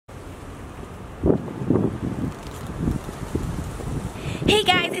Hey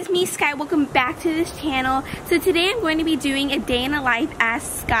guys, it's me Sky. Welcome back to this channel. So today I'm going to be doing a day in the life as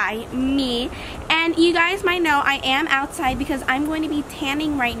Sky, me. And you guys might know I am outside because I'm going to be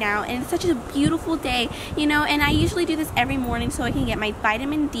tanning right now, and it's such a beautiful day, you know, and I usually do this every morning so I can get my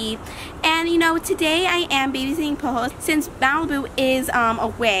vitamin D. And you know, today I am babysitting Poho. Since Malibu is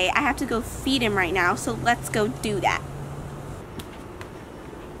away, I have to go feed him right now, so let's go do that.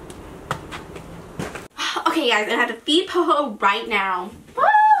 Okay guys, I have to feed Poho right now.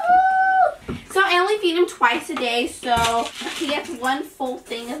 So I only feed him twice a day, so he gets one full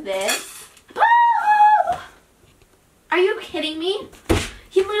thing of this. Are you kidding me?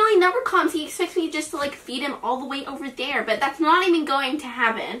 He literally never comes. He expects me just to like feed him all the way over there, but that's not even going to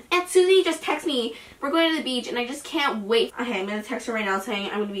happen. And Susie just texted me, we're going to the beach, and I just can't wait. Okay, I'm gonna text her right now saying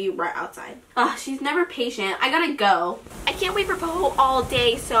I'm gonna be right outside. Ugh, she's never patient. I gotta go. I can't wait for Poho all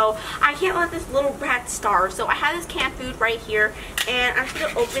day, so I can't let this little rat starve. So I have this canned food right here, and I'm just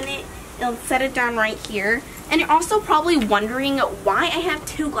gonna open it and set it down right here. And you're also probably wondering why I have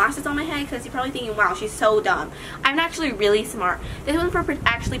two glasses on my head, because you're probably thinking, wow, she's so dumb. I'm actually really smart. This one's for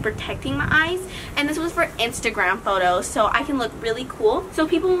actually protecting my eyes, and this one's for Instagram photos, so I can look really cool, so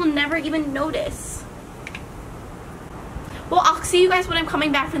people will never even notice. Well, I'll see you guys when I'm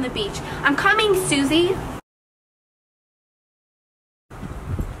coming back from the beach. I'm coming, Susie.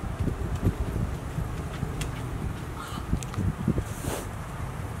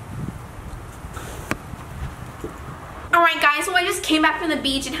 Alright guys, so I just came back from the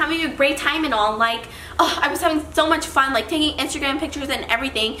beach and having a great time and all. Like, oh, I was having so much fun, like taking Instagram pictures and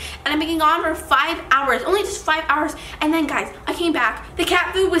everything. And I've been gone for 5 hours, only just 5 hours. And then guys, I came back, the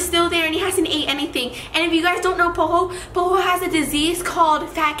cat food was still there and he hasn't ate anything. And if you guys don't know Poho has a disease called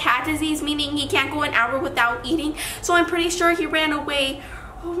fat cat disease, meaning he can't go an hour without eating. So I'm pretty sure he ran away.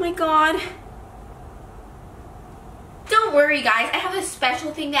 Oh my god. Don't worry guys, I have a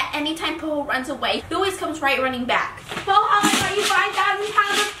special thing that anytime Poho runs away, he always comes right running back. Poho, I got you 5,000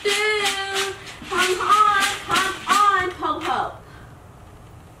 pounds of food! Come on, Poho.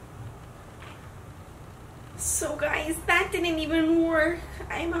 So guys, that didn't even work.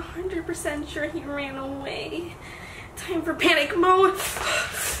 I'm 100% sure he ran away. Time for panic mode.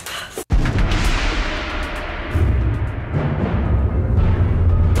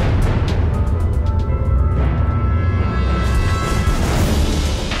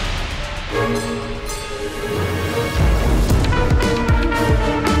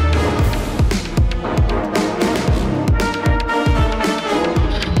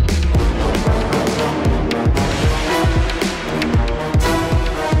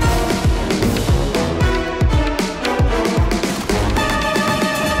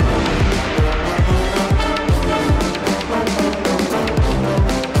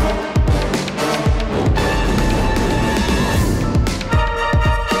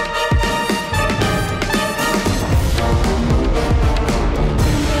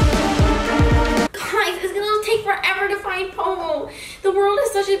 The world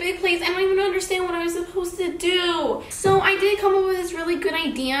is such a big place. I don't even understand what I was supposed to do. So I did come up with this really good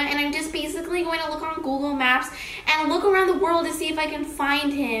idea, and I'm just basically going to look on Google Maps and look around the world to see if I can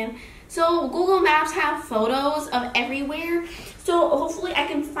find him. So Google Maps have photos of everywhere, so hopefully I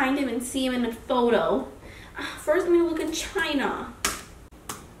can find him and see him in a photo. First I'm going to look in China.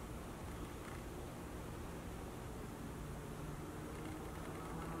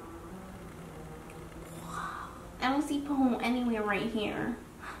 I don't see Poho anywhere right here.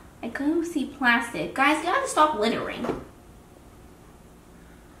 I couldn't see plastic. Guys, you gotta stop littering.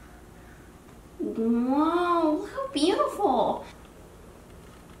 Whoa, look how beautiful.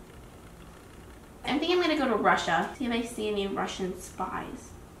 I think I'm gonna go to Russia, see if I see any Russian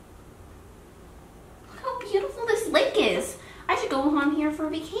spies. Look how beautiful this lake is. I should go on here for a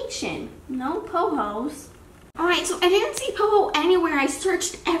vacation. No Pohos. Alright, so I didn't see Poho anywhere. I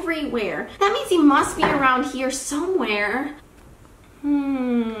searched everywhere. That means he must be around here somewhere.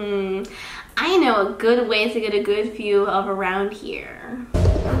 I know a good way to get a good view of around here.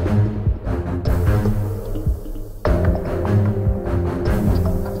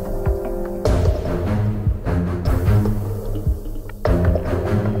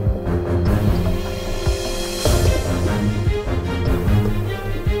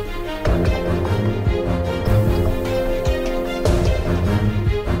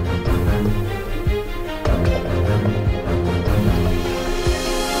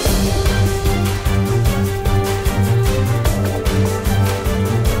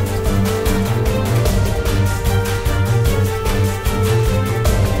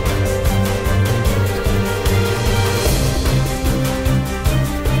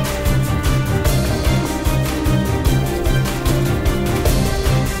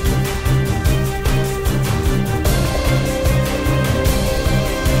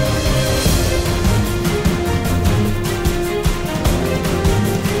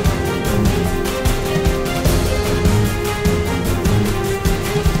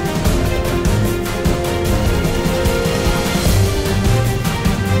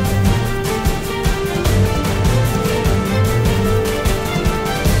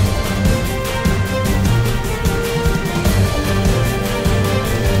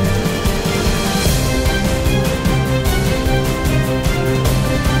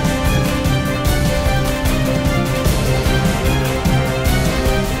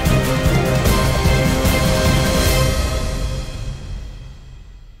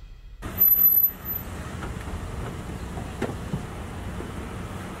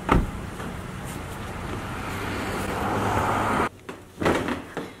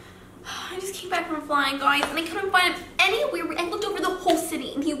 came back from flying, guys, and I couldn't find him anywhere. I looked over the whole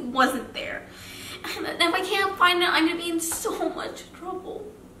city and he wasn't there. And if I can't find it, I'm gonna be in so much trouble.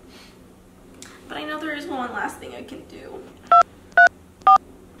 But I know there is one last thing I can do.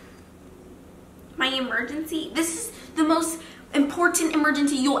 My emergency. This is the most important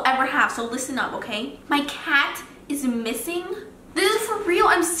emergency you'll ever have, so listen up, okay? My cat is missing. This is for real.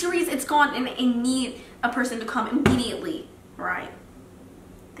 I'm serious. It's gone and I need a person to come immediately. All right.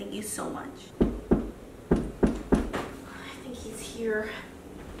 Thank you so much. I think he's here.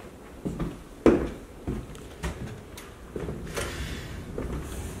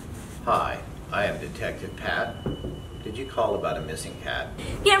 Hi, I am Detective Pat. Did you call about a missing cat?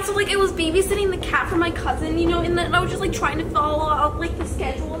 Yeah, so like I was babysitting the cat for my cousin, you know, and then I was just like trying to follow out like the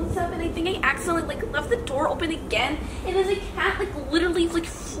schedule and stuff, and I think I accidentally like left the door open again, and then the cat like literally like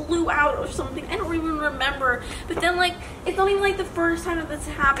flew out or something. I don't even remember. But then like it's not even like the first time that this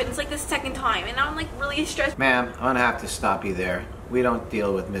happened. It's like the second time, and now I'm like really stressed. Ma'am, I'm gonna have to stop you there. We don't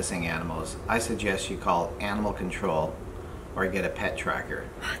deal with missing animals. I suggest you call animal control or get a pet tracker.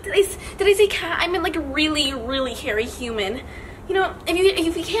 Did I say cat? I meant like a really, really hairy human. You know,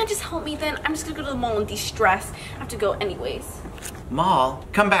 if you can't just help me, then I'm just gonna go to the mall and de-stress. I have to go anyways. Mall?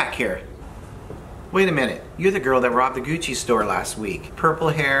 Come back here. Wait a minute. You're the girl that robbed the Gucci store last week. Purple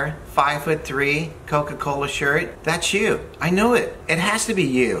hair, 5'3", Coca-Cola shirt. That's you. I knew it. It has to be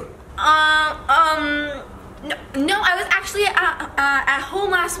you. No, I was actually at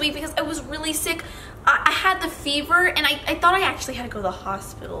home last week because I was really sick. I had the fever, and I thought I actually had to go to the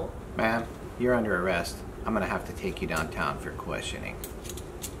hospital. Ma'am, you're under arrest. I'm gonna have to take you downtown for questioning.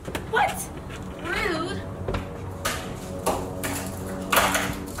 What?